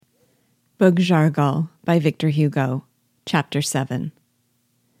Bug-Jargal by Victor Hugo, Chapter 7.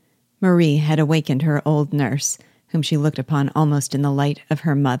 Marie had awakened her old nurse, whom she looked upon almost in the light of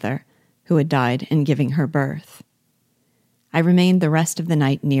her mother, who had died in giving her birth. I remained the rest of the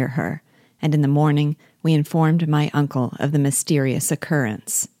night near her, and in the morning we informed my uncle of the mysterious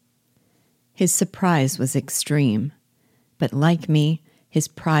occurrence. His surprise was extreme, but like me, his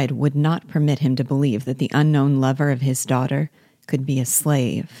pride would not permit him to believe that the unknown lover of his daughter could be a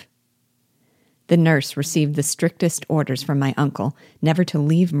slave. The nurse received the strictest orders from my uncle never to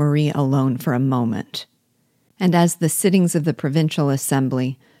leave Marie alone for a moment. And as the sittings of the provincial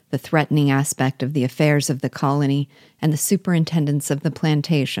assembly, the threatening aspect of the affairs of the colony, and the superintendence of the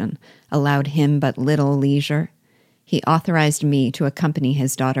plantation allowed him but little leisure, he authorized me to accompany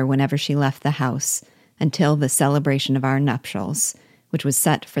his daughter whenever she left the house until the celebration of our nuptials, which was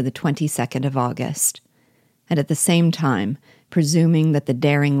set for the 22nd of August. And at the same time, presuming that the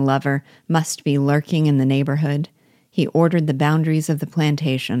daring lover must be lurking in the neighborhood, he ordered the boundaries of the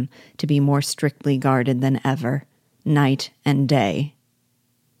plantation to be more strictly guarded than ever, night and day.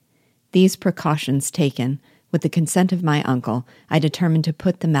 These precautions taken, with the consent of my uncle, I determined to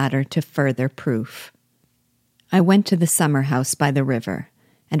put the matter to further proof. I went to the summer house by the river,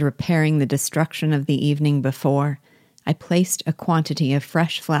 and repairing the destruction of the evening before, I placed a quantity of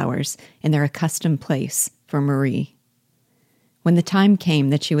fresh flowers in their accustomed place for Marie. When the time came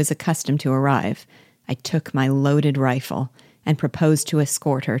that she was accustomed to arrive, I took my loaded rifle and proposed to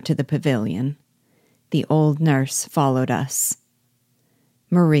escort her to the pavilion. The old nurse followed us.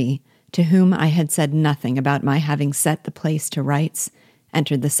 Marie, to whom I had said nothing about my having set the place to rights,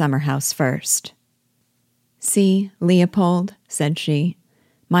 entered the summer house first. "See, Leopold," said she,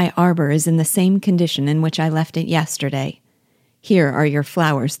 "my arbor is in the same condition in which I left it yesterday. Here are your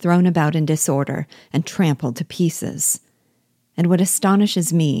flowers thrown about in disorder and trampled to pieces. And what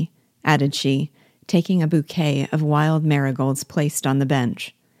astonishes me," added she, taking a bouquet of wild marigolds placed on the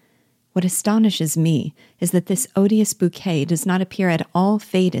bench, "what astonishes me is that this odious bouquet does not appear at all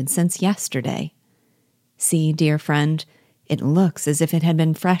faded since yesterday. See, dear friend, it looks as if it had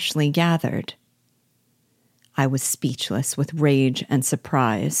been freshly gathered." I was speechless with rage and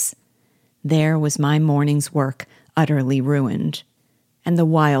surprise. There was my morning's work utterly ruined, and the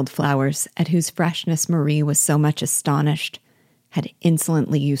wild flowers at whose freshness Marie was so much astonished had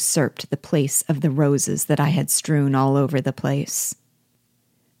insolently usurped the place of the roses that I had strewn all over the place.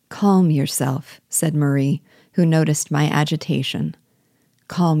 "Calm yourself," said Marie, who noticed my agitation.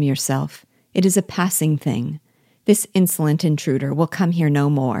 "Calm yourself. It is a passing thing. This insolent intruder will come here no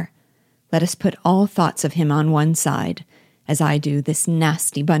more. Let us put all thoughts of him on one side, as I do this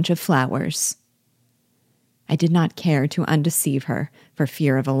nasty bunch of flowers." I did not care to undeceive her for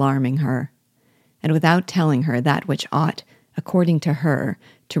fear of alarming her, and without telling her that which ought, according to her,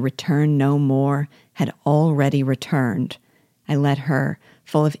 to return no more, had already returned, I let her,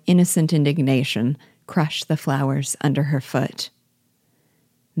 full of innocent indignation, crush the flowers under her foot.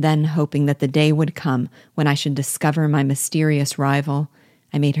 Then, hoping that the day would come when I should discover my mysterious rival,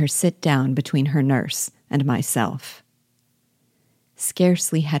 I made her sit down between her nurse and myself.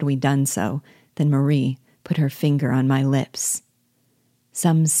 Scarcely had we done so than Marie put her finger on my lips.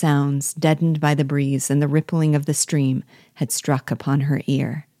 Some sounds, deadened by the breeze and the rippling of the stream, had struck upon her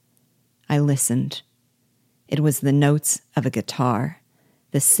ear. I listened. It was the notes of a guitar,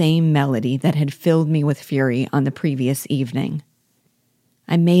 the same melody that had filled me with fury on the previous evening.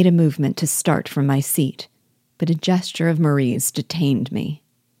 I made a movement to start from my seat, but a gesture of Marie's detained me.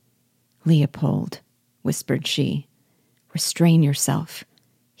 "Leopold," whispered she, "restrain yourself.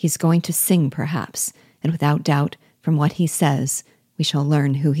 He's going to sing, perhaps, and without doubt, from what he says, we shall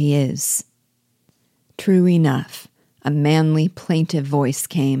learn who he is." True enough, a manly, plaintive voice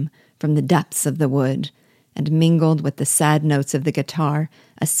came from the depths of the wood, and mingled with the sad notes of the guitar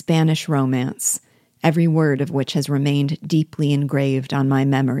a Spanish romance, every word of which has remained deeply engraved on my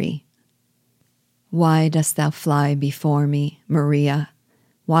memory. "Why dost thou fly before me, Maria?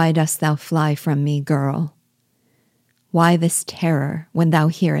 Why dost thou fly from me, girl? Why this terror when thou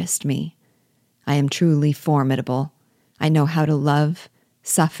hearest me? I am truly formidable. I know how to love,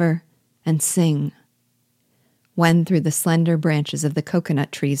 suffer, and sing. When through the slender branches of the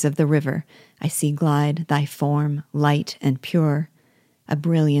coconut trees of the river I see glide thy form, light and pure, a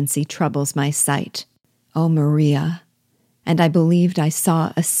brilliancy troubles my sight, O Maria, and I believed I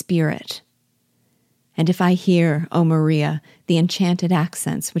saw a spirit. And if I hear, O Maria, the enchanted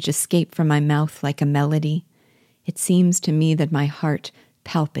accents which escape from my mouth like a melody, it seems to me that my heart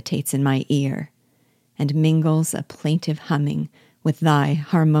palpitates in my ear, and mingles a plaintive humming with thy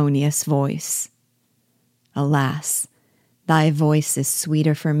harmonious voice. Alas, Thy voice is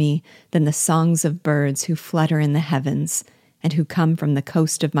sweeter for me than the songs of birds who flutter in the heavens and who come from the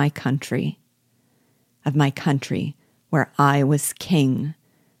coast of my country where I was king,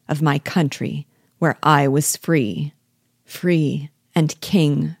 of my country where I was free. Free and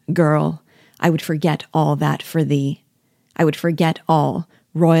king, girl, I would forget all that for thee. I would forget all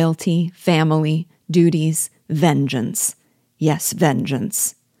royalty, family, duties, vengeance. Yes,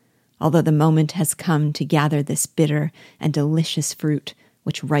 vengeance. Although the moment has come to gather this bitter and delicious fruit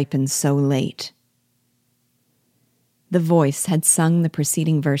which ripens so late. The voice had sung the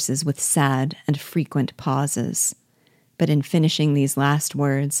preceding verses with sad and frequent pauses, but in finishing these last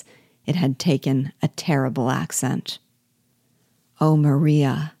words, it had taken a terrible accent. O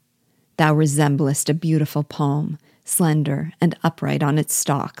Maria, thou resemblest a beautiful palm, slender and upright on its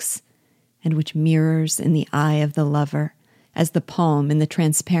stalks, and which mirrors in the eye of the lover as the palm in the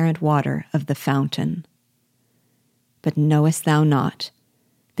transparent water of the fountain. But knowest thou not,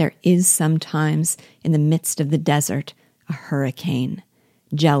 there is sometimes in the midst of the desert a hurricane,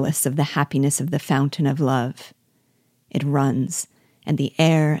 jealous of the happiness of the fountain of love. It runs, and the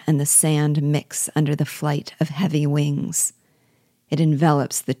air and the sand mix under the flight of heavy wings. It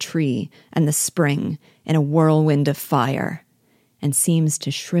envelops the tree and the spring in a whirlwind of fire, and seems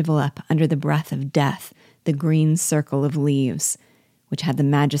to shrivel up under the breath of death the green circle of leaves, which had the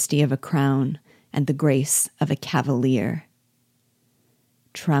majesty of a crown and the grace of a cavalier.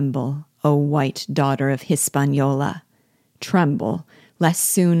 Tremble, O white daughter of Hispaniola, tremble, lest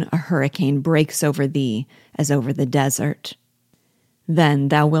soon a hurricane breaks over thee as over the desert. Then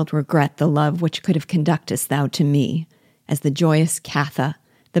thou wilt regret the love which could have conductest thou to me, as the joyous Catha,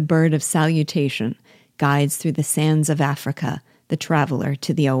 the bird of salutation, guides through the sands of Africa the traveler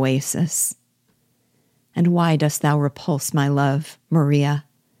to the oasis. And why dost thou repulse my love, Maria?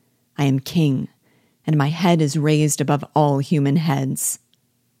 I am king, and my head is raised above all human heads.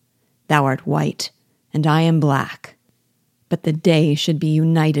 Thou art white, and I am black, but the day should be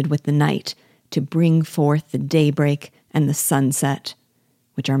united with the night to bring forth the daybreak and the sunset,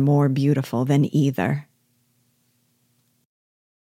 which are more beautiful than either.